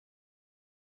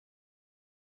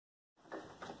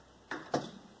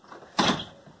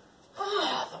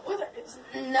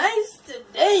nice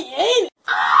today, ain't it?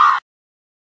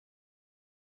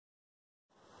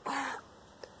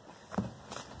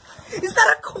 Is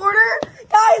that a quarter?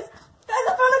 Guys, I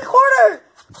found a quarter!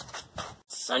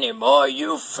 Sonny boy,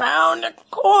 you found a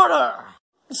quarter.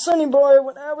 Sonny boy,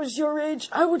 when I was your age,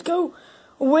 I would go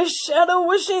wish at a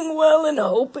wishing well and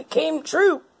hope it came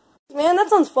true. Man, that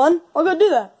sounds fun. I'll go do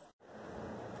that.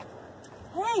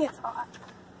 Dang, it's hot.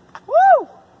 Woo!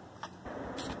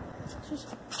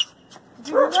 Did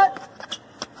you hear that?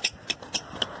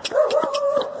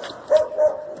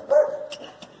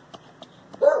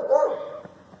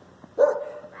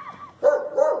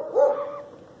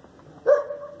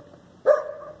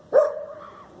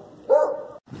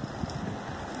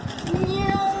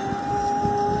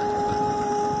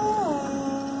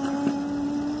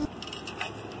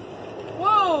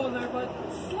 Whoa there, but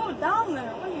slow down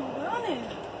there. What are you running?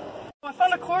 I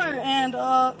found a quarter and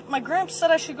my gramps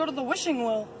said I should go to the wishing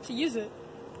well to use it.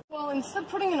 Well, instead of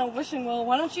putting in a wishing well,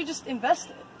 why don't you just invest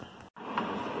it?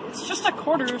 It's just a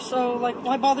quarter, so like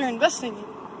why bother investing it?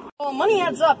 Well, money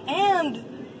adds up, and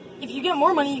if you get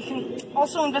more money, you can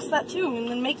also invest that too and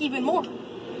then make even more.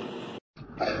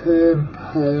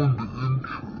 Compound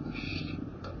interest.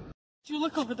 You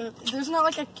look over there. There's not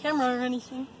like a camera or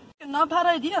anything. Not a bad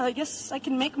idea. I guess I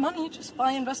can make money just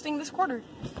by investing this quarter.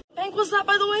 What bank was that,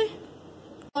 by the way?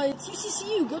 It's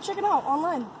UCCU. Go check it out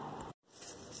online.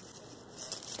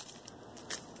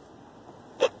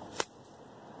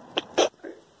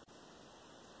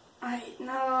 Alright,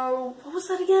 now, what was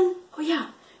that again? Oh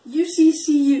yeah,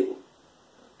 UCCU.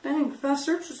 Dang, fast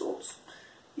search results.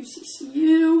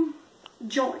 UCCU,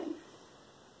 join.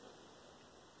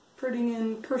 Putting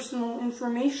in personal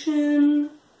information.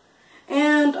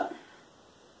 And,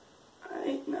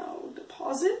 alright, now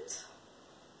deposit.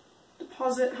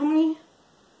 Deposit, how many?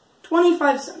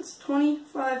 25 cents.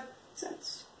 25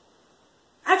 cents.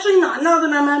 Actually, not. Now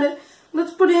that I'm at it,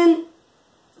 let's put in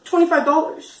 $25.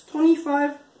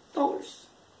 $25.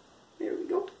 There we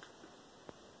go.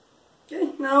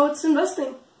 Okay, now it's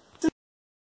investing.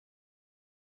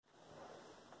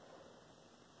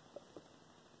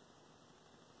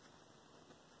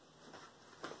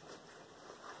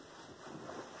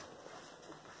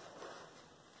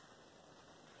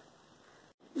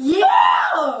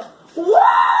 Yeah!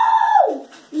 Whoa!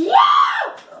 Yeah!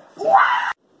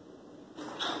 Wow!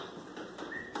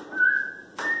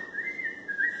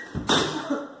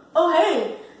 Oh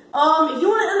hey, if you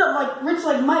want to end up like rich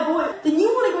like my boy, then you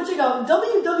want to go check out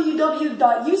www.uccu.com.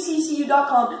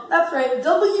 That's right,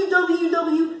 www.uccu.com.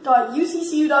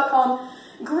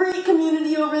 Great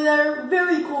community over there,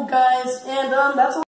 very cool guys, and that's all.